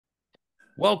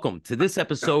Welcome to this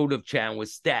episode of Chattin with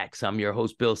Staxx. I'm your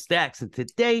host, Bill Staxx, and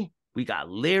today we got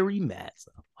Larry Mazza.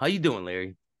 How you doing,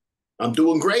 Larry? I'm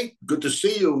doing great. Good to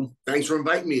see you. Thanks for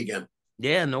inviting me again.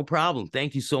 Yeah, no problem.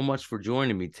 Thank you so much for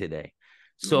joining me today.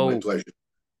 My So, pleasure.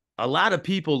 a lot of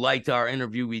people liked our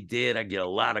interview we did. I get a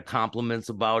lot of compliments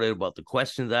about it, about the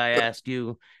questions I ask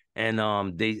you, and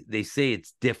they say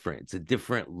it's different. It's a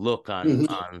different look on Mhm.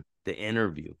 on the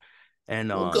interview, and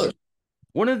Well, good.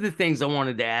 one of the things I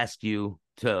wanted to ask you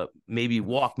to maybe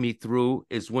walk me through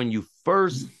is when you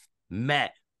first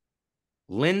met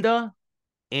Linda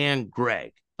and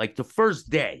Greg, like the first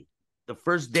day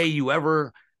you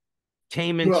ever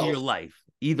came into Well, your life,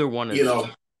 either one of you them. know,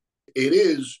 it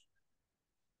is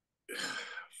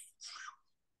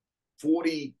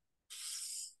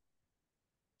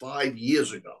 45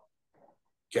 years ago.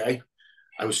 Okay.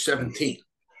 I was 17.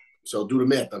 So do the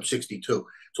math. I'm 62.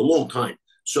 It's a long time.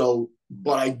 So,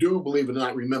 but I do, believe it or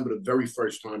not, remember the very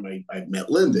first time I met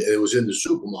Linda. It was in the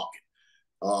supermarket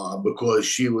because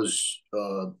she was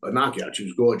a knockout. She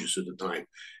was gorgeous at the time.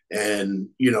 And,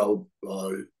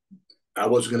 I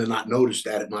wasn't going to not notice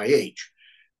that at my age.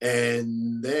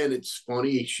 And then it's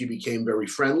funny, she became very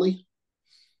friendly.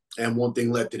 And one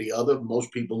thing led to the other.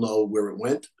 Most people know where it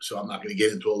went, so I'm not going to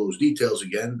get into all those details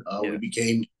again. Yeah.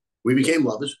 We became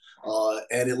lovers,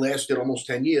 and it lasted almost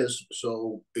 10 years.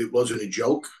 So it wasn't a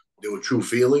joke. There were true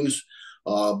feelings,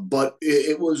 but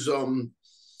it was.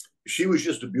 She was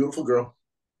just a beautiful girl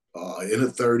in her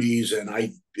 30s, and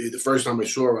the first time I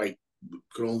saw her, I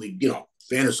could only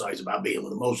fantasize about being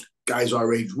with her. Most guys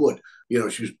our age would. She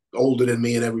was older than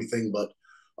me and everything, but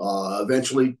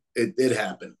eventually it did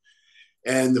happen.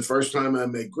 And the first time I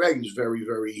met Greg is very,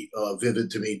 very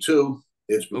vivid to me too.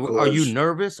 It's Are you because,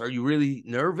 nervous? Are you really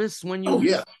nervous when oh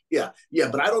you yeah, yeah, yeah,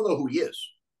 but I don't know who he is.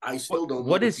 I still don't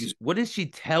know if he's. what does she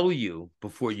tell you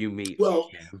before you meet Well,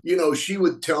 him? she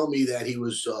would tell me that he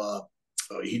was.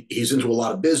 He's into a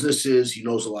lot of businesses. He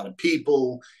knows a lot of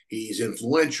people. He's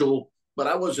influential, but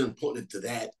I wasn't putting it to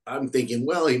that. I'm thinking,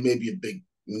 well, he may be a big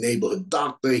neighborhood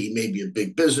doctor. He may be a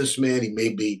big businessman. He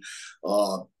may be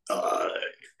uh, uh,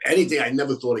 anything. I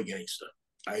never thought a gangster.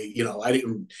 I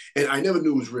didn't, and I never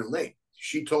knew his real name.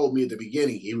 She told me at the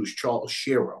beginning he was Charles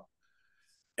Shero,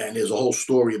 and there's a whole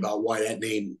story about why that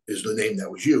name is the name that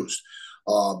was used.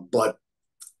 But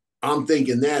I'm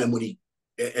thinking that,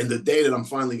 and the day that I'm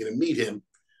finally going to meet him,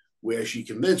 where she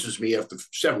convinces me after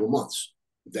several months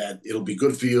that it'll be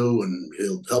good for you and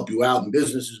he'll help you out in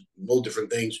businesses, all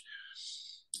different things.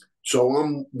 So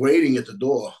I'm waiting at the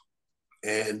door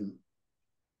and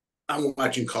I'm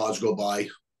watching cars go by.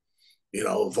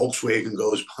 Volkswagen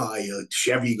goes by,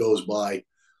 Chevy goes by.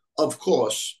 Of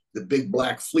course, the big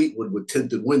black Fleetwood with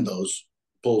tinted windows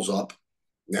pulls up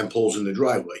and then pulls in the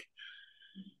driveway.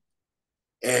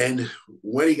 And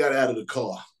when he got out of the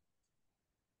car,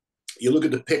 you look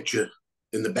at the picture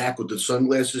in the back with the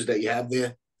sunglasses that you have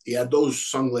there. He had those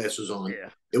sunglasses on. Yeah.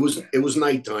 It was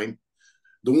nighttime.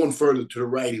 The one further to the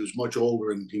right, he was much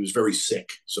older and he was very sick.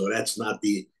 So that's not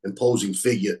the imposing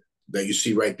figure that you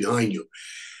see right behind you.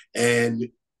 And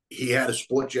he had a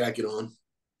sport jacket on,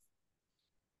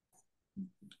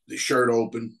 the shirt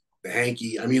open, the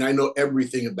hanky. I mean, I know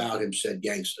everything about him said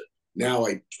gangster. Now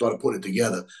I started putting it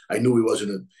together. I knew he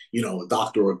wasn't a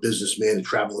doctor or a businessman, a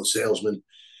traveling salesman.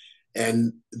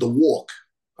 And the walk,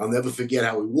 I'll never forget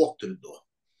how he walked to the door.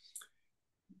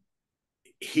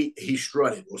 He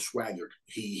strutted or swaggered.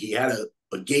 He had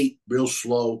a gait real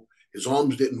slow. His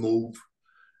arms didn't move.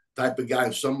 Type of guy,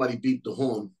 if somebody beeped the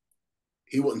horn,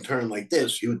 he wouldn't turn like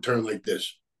this. He would turn like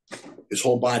this. His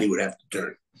whole body would have to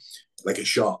turn like a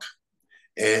shark.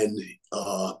 And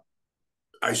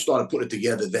I started putting it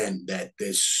together then that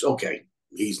this, okay,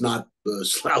 he's not the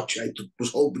slouch I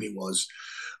was hoping he was.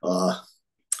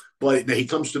 But he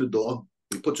comes to the door.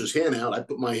 He puts his hand out. I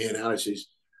put my hand out. I says,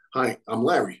 "Hi, I'm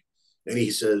Larry." And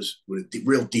he says, with a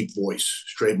real deep voice,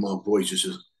 trademark voice, he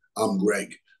says, "I'm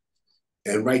Greg."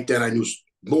 And right then I knew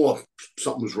more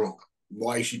something was wrong.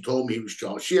 Why she told me he was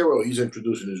Charles Shero. He's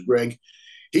introducing as Greg.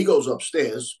 He goes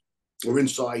upstairs or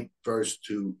inside first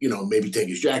to, maybe take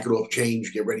his jacket off,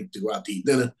 change, get ready to go out to eat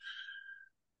dinner.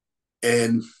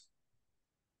 And as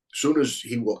soon as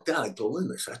he walked out, I told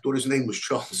Linda, I thought his name was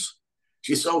Charles.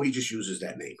 She said, "Oh, he just uses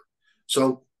that name."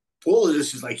 So all of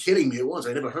this is like hitting me at once.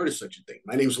 I never heard of such a thing.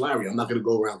 My name's Larry. I'm not going to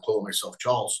go around calling myself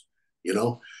Charles, you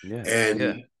know? Yeah.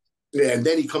 And yeah, and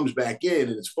then he comes back in,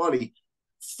 and it's funny.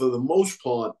 For the most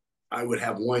part, I would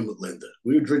have wine with Linda.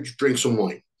 We would drink some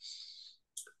wine.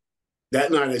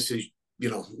 That night, I said,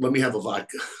 let me have a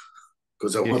vodka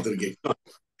because I wanted to get drunk.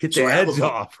 Get the So edge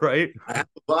off, right? I have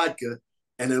a vodka,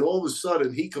 and then all of a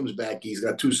sudden, he comes back. He's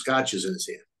got two scotches in his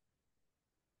hand.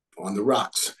 on the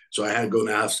rocks. So I had to go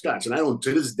now have scotch. And I don't,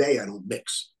 to this day, I don't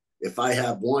mix. If I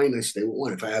have wine, I stay with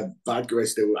wine. If I have vodka, I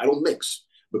stay with, I don't mix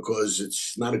because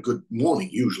it's not a good morning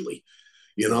usually,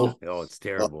 you know? Oh, it's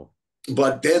terrible.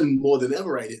 But then more than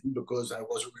ever, I didn't because I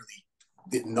wasn't really,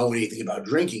 didn't know anything about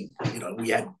drinking. You know, we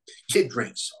had kid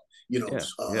drinks, you know,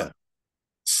 Yeah, yeah.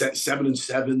 7 and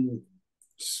 7,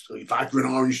 vodka and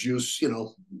orange juice, you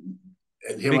know,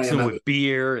 and here I am Mixing having, with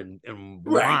beer and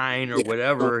right. wine or Yeah.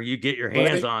 whatever you get your But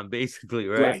hands on, basically,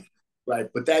 right? right, right.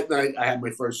 But that night I had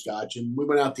my first scotch and we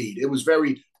went out to eat. It was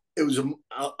very, it was,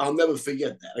 I'll never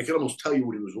forget that. I can almost tell you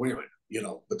what he was wearing, you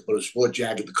know, but a sport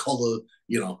jacket, the color,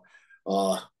 you know,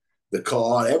 the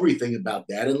car, everything about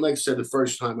that. And like I said, the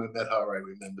first time I met her, I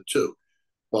remember too.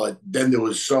 But then there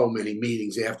was so many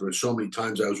meetings after it, so many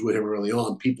times I was with him early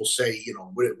on. People say, you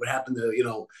know, what happened to, you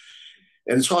know,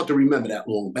 and it's hard to remember that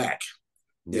long back,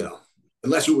 you Yeah. know,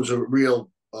 unless it was a real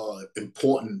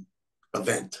important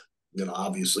event. You know,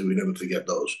 obviously we never forget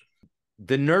those.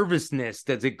 The nervousness,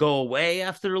 does it go away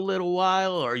after a little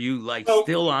while? Or are you like Well,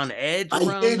 still on edge I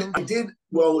around did, them? I did.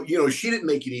 Well, you know, she didn't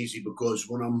make it easy because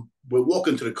when we're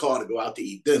walking to the car to go out to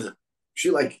eat dinner,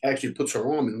 she like actually puts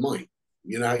her arm in mine.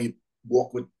 You know how you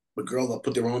walk with a girl that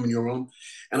put their arm in your arm,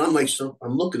 and I'm like, so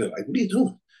I'm looking at her like, what are you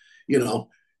doing? You know,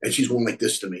 and she's going like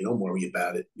this to me. Don't worry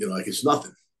about it. You know, like it's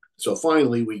nothing. So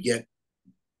finally, we get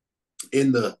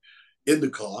in the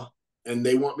car, and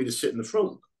they want me to sit in the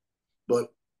front, but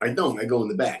I don't. I go in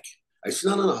the back. I said,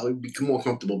 no, no, no. I'll become more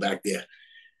comfortable back there.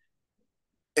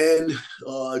 And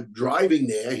driving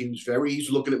there, he's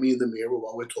looking at me in the mirror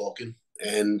while we're talking,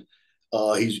 and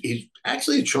he's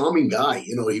actually a charming guy.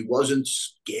 You know, he wasn't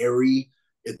scary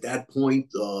at that point.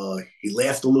 He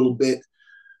laughed a little bit.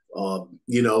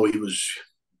 You know, he was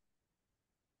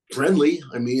friendly.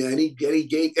 I mean, and he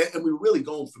gave, and we were really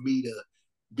going for me to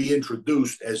be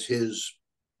introduced as his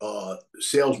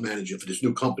sales manager for this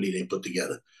new company they put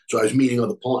together. So I was meeting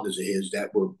other partners of his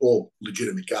that were all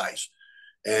legitimate guys.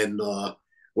 And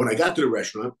when I got to the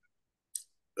restaurant,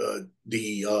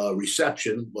 the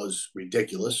reception was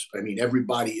ridiculous. I mean,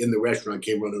 everybody in the restaurant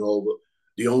came running over.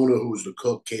 The owner, who was the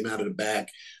cook, came out of the back.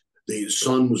 The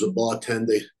son was a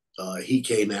bartender. He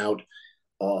came out.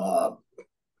 All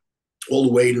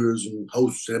the waiters and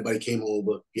hosts, everybody came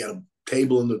over. He had a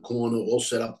table in the corner, all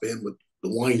set up for him with the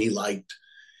wine he liked.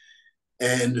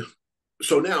 And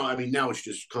so now, I mean, now it's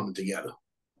just coming together.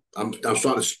 I'm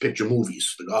starting to picture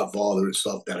movies, The Godfather and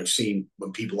stuff that I've seen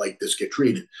when people like this get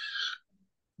treated.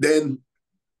 Then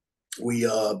we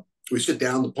sit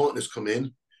down, the partners come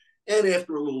in, and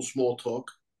after a little small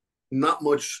talk, not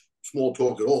much small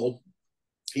talk at all,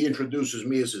 he introduces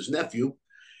me as his nephew,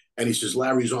 and he says,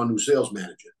 Larry's our new sales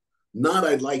manager. Not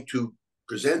I'd like to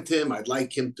present him, I'd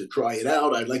like him to try it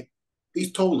out.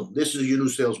 He's told him, this is your new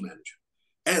sales manager.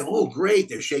 And oh, great,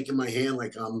 they're shaking my hand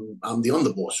like I'm the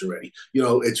underboss already. You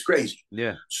know, it's crazy.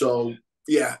 Yeah. So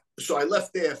yeah, so I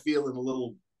left there feeling a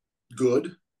little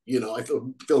good. You know, I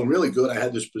feel feeling really good. I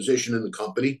had this position in the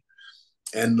company,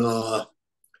 and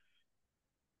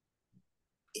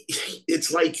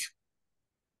it's like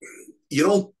you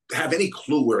don't have any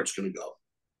clue where it's going to go.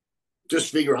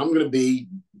 Just figure I'm going to be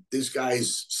this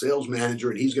guy's sales manager,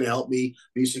 and he's going to help me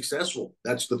be successful.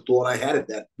 That's the thought I had at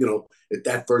that, you know, at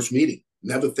that first meeting.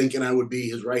 Never thinking I would be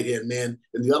his right-hand man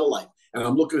in the other life. And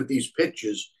I'm looking at these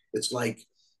pictures. It's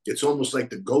almost like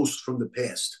the ghost from the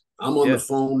past. I'm on the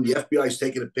phone. The FBI's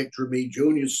taking a picture of me.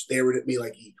 Junior's staring at me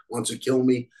like he wants to kill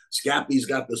me. Scappy's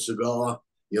got the cigar,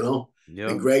 you know,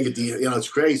 and Greg at the, you know, it's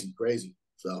crazy, crazy.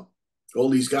 So all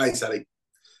these guys had a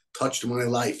touch to my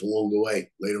life along the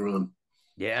way later on.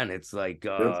 Yeah, and it's like,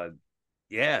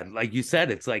 yeah, like you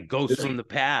said, it's like ghosts from the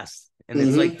past. And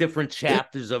it's Mm-hmm. like different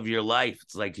chapters of your life.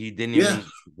 It's like you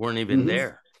weren't even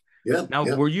there. Yeah. Now,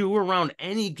 were you around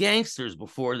any gangsters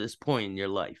before this point in your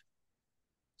life?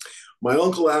 My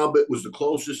Uncle Albert was the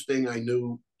closest thing I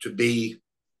knew to be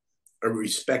a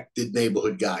respected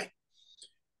neighborhood guy.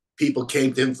 People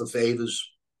came to him for favors.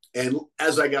 And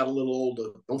as I got a little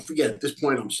older, don't forget, at this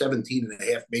point, I'm 17 and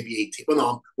a half, maybe 18. Well,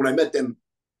 no, when I met them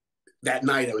that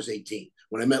night, I was 18.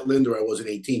 When I met Linda, I wasn't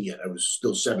 18 yet. I was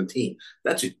still 17.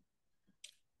 That's a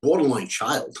borderline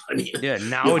child. I mean, yeah,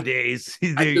 nowadays,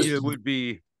 it would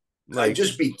be like. I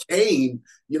just became,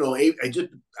 you know,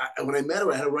 when I met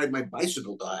her, I had to ride my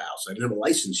bicycle to her house. I didn't have a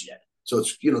license yet. So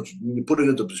it's, you know, you put it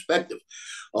into perspective.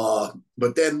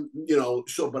 But then, you know,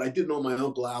 but I did know my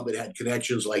Uncle Albert had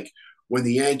connections, like when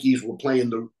the Yankees were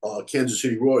playing the Kansas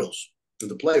City Royals in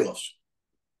the playoffs.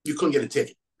 You couldn't get a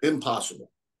ticket. Impossible.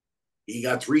 He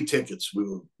got 3 tickets. We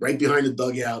were right behind the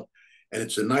dugout. And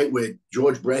it's a night where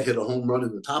George Brett hit a home run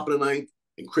in the top of the ninth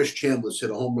and Chris Chambliss hit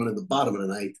a home run in the bottom of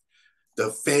the ninth. The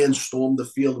fans stormed the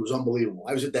field. It was unbelievable.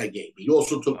 I was at that game. He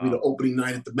also took me to Wow. opening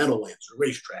night at the Meadowlands, the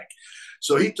racetrack.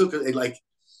 So he took it like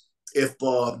if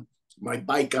my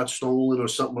bike got stolen or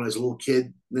something when I was a little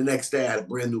kid, the next day I had a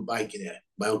brand new bike in it.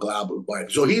 My Uncle Albert bike.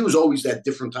 So he was always that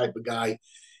different type of guy.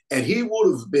 And he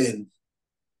would have been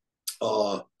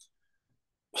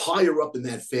higher up in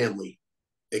that family,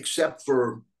 except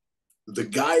for the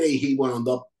guy that he wound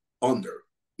up under,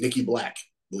 Nicky Black,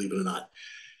 believe it or not.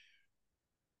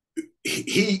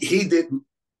 He didn't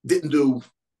do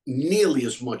nearly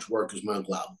as much work as my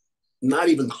Uncle Albert. Not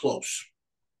even close.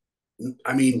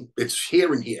 I mean, it's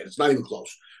here and here. It's not even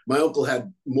close. My uncle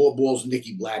had more balls than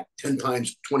Nicky Black 10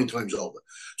 times, 20 times over.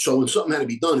 So when something had to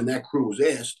be done and that crew was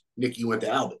asked, Nicky went to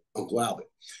Albert, Uncle Albert.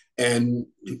 And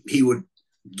he would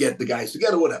get the guys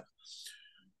together, whatever.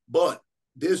 But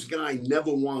this guy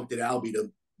never wanted Albie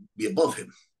to be above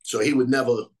him. So he would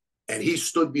never, and he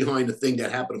stood behind the thing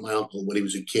that happened to my uncle when he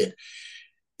was a kid.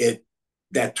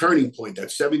 That turning point, that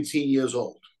 17 years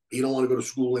old, he don't want to go to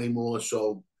school anymore.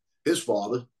 So his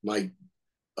father,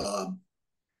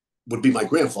 would be my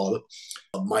grandfather,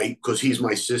 because he's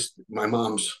my sister, my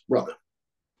mom's brother.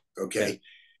 Okay.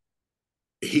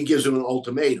 He gives him an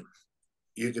ultimatum.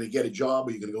 You're going to get a job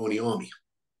or you're going to go in the army.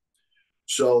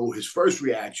 So his first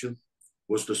reaction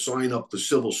was to sign up for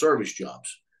civil service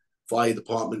jobs, fire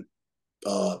department,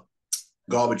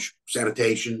 garbage,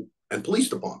 sanitation, and police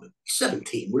department. He's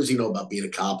 17. What does he know about being a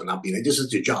cop and not being a, this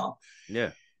is your job.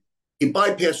 Yeah. He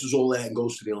bypasses all that and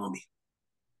goes to the army.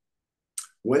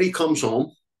 When he comes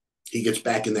home, he gets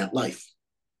back in that life.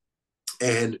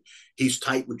 And he's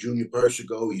tight with Junior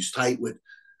Persico. He's tight with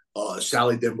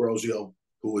Sally D'Ambrosio,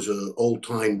 who was an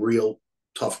old-time, real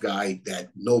tough guy that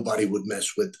nobody would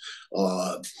mess with.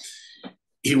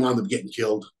 He wound up getting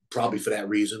killed, probably for that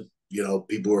reason. You know,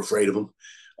 people were afraid of him.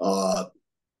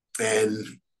 And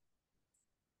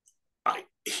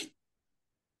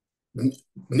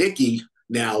Nicky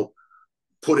now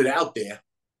put it out there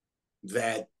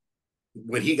that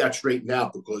when he got straightened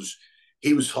out, because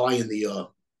he was high in the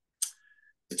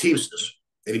Teamsters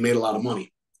and he made a lot of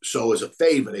money. So as a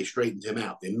favor, they straightened him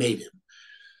out. They made him.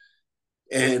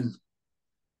 And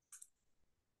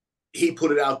he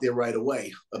put it out there right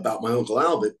away about my Uncle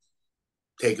Albert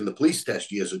taking the police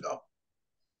test years ago.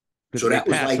 So that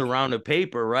was like around a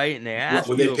paper, right? And they asked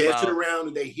when they pass it around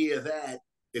and they hear that,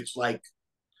 it's like,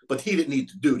 but he didn't need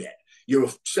to do that. You're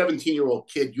a 17-year-old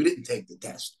kid. You didn't take the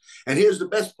test. And here's the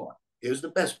best part.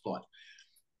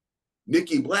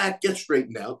 Nicky Black gets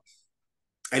straightened out,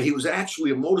 and he was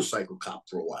actually a motorcycle cop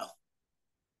for a while.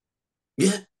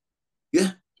 Yeah,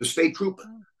 the state trooper.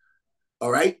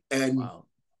 All right, and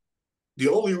the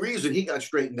only reason he got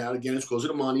straightened out again is because of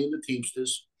the money and the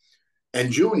Teamsters.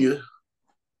 And Junior,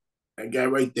 that guy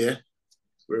right there,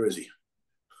 where is he?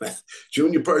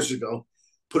 Junior Persico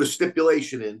put a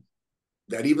stipulation in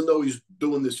that even though he's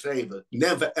doing this favor,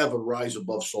 never ever rise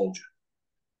above soldier.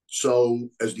 So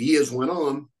as the years went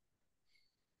on,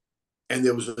 and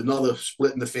there was another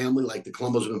split in the family, like the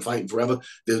Columbus have been fighting forever.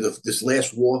 This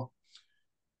last war,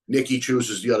 Nicky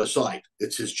chooses the other side.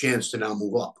 It's his chance to now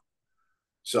move up.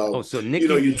 So, so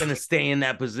Nicky's going to stay in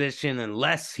that position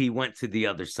unless he went to the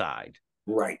other side.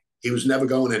 Right. He was never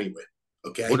going anywhere.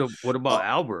 Okay. What about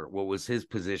Albert? What was his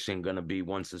position going to be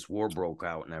once this war broke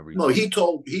out and everything? No, he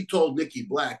told Nicky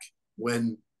Black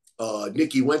when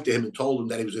Nicky went to him and told him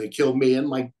that he was going to kill me and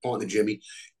my partner Jimmy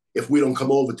if we don't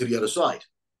come over to the other side.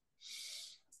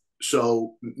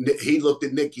 So he looked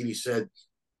at Nicky and he said,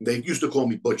 they used to call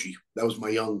me Butchie. That was my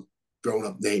young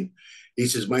grown-up name. He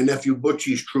says, my nephew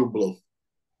Butchie's true blue.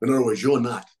 In other words, you're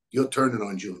not. You're turning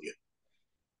on Junior.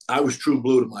 I was true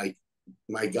blue to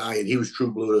my guy, and he was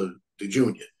true blue to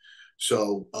Junior.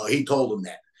 So he told him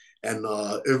that. And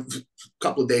a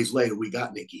couple of days later, we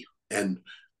got Nicky. And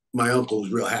my uncle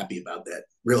was real happy about that.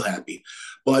 Real happy.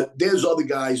 But there's other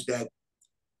guys that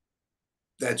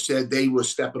said they were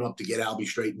stepping up to get Albie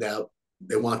straightened out.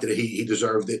 They wanted it. He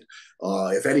deserved it.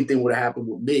 If anything would have happened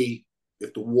with me,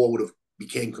 if the war would have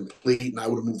became complete and I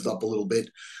would have moved up a little bit,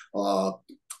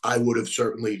 I would have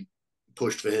certainly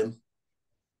pushed for him.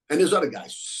 And there's other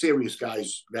guys, serious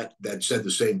guys that said the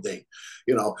same thing,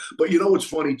 you know. But you know what's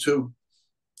funny too?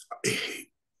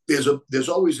 There's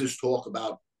always this talk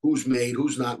about who's made,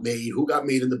 who's not made, who got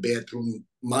made in the bathroom,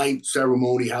 my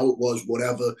ceremony, how it was,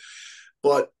 whatever.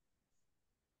 But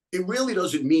it really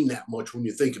doesn't mean that much when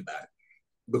you think about it.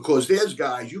 Because there's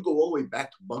guys, you go all the way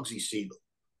back to Bugsy Siegel.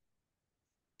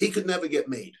 He could never get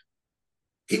made.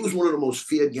 He was one of the most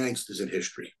feared gangsters in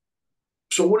history.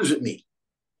 So what does it mean?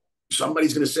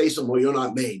 Somebody's going to say something, well, you're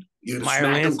not made. You're going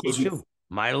to smack him.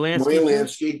 Meyer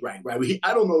Lansky, right.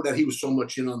 I don't know that he was so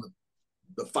much in on the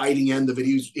the fighting end of it.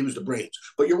 He was the brains.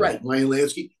 But you're right, Ryan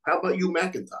Lansky. How about Hugh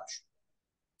McIntosh?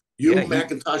 Hugh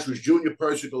McIntosh was Junior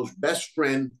Persico's best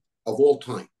friend of all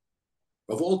time.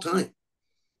 Of all time.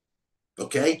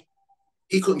 Okay?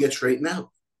 He couldn't get straightened out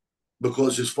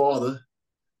because his father,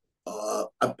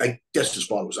 I guess his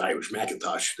father was Irish,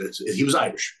 McIntosh. He was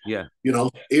Irish. Yeah. You know,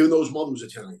 even though his mother was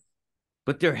Italian.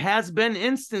 But there has been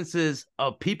instances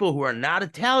of people who are not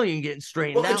Italian getting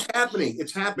straightened out. It's happening.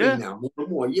 It's happening now more and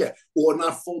more. Yeah. Or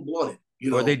not full-blooded.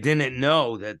 You know, or they didn't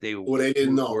know that they or they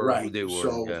didn't know, right? Who they were.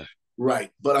 So, right.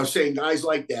 But I'm saying guys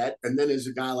like that, and then there's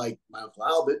a guy like Michael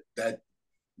Albert that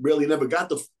really never got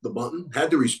the button, had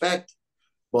the respect,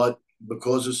 but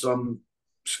because of some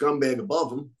scumbag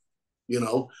above him, you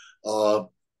know,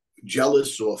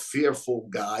 jealous or fearful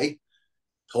guy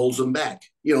holds them back.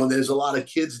 You know, and there's a lot of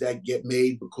kids that get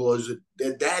made because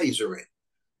their daddies are in,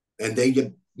 and they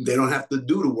don't have to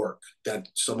do the work that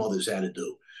some others had to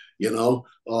do. You know,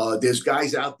 there's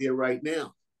guys out there right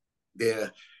now.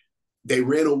 They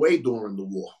ran away during the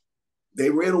war. They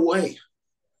ran away.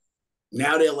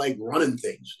 Now they're like running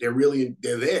things. They're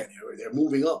there. They're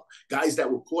moving up. Guys that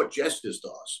were court jesters to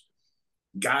us.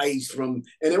 Guys from,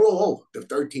 and they're all over the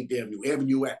 13th Avenue,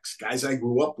 Avenue X. Guys I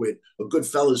grew up with are good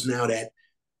fellas now that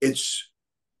if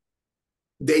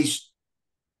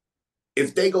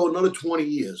they go another 20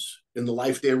 years in the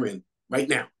life they're in right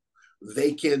now,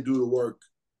 they can't do the work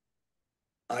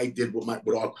I did with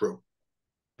our crew.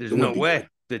 There's no way.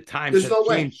 The times have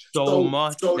changed so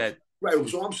much that. Right.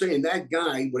 So I'm saying that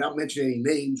guy, without mentioning any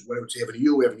names, whether it's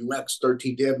Avenue X,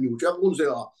 13th Avenue, whichever ones they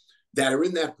are, that are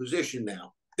in that position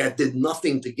now, that did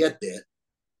nothing to get there,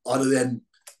 other than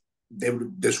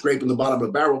they're scraping the bottom of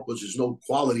the barrel because there's no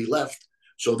quality left.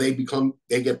 So they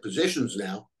get positions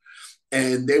now,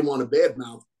 and they want to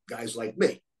badmouth guys like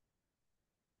me.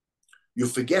 You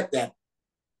forget that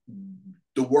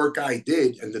the work I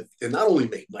did, and not only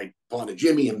me, like partner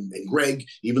Jimmy and Greg,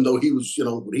 even though he was, you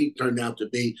know, what he turned out to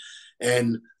be,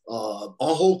 and our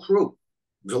whole crew.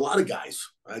 There's a lot of guys.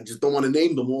 I just don't want to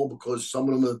name them all because some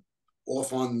of them are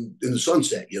off in the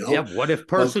sunset, you know? Yeah, what if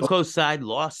Persico's side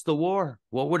lost the war?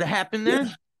 What would have happened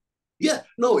then? Yeah,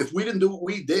 no, if we didn't do what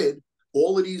we did,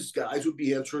 all of these guys would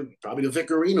be answering probably the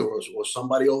Vicarino or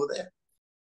somebody over there.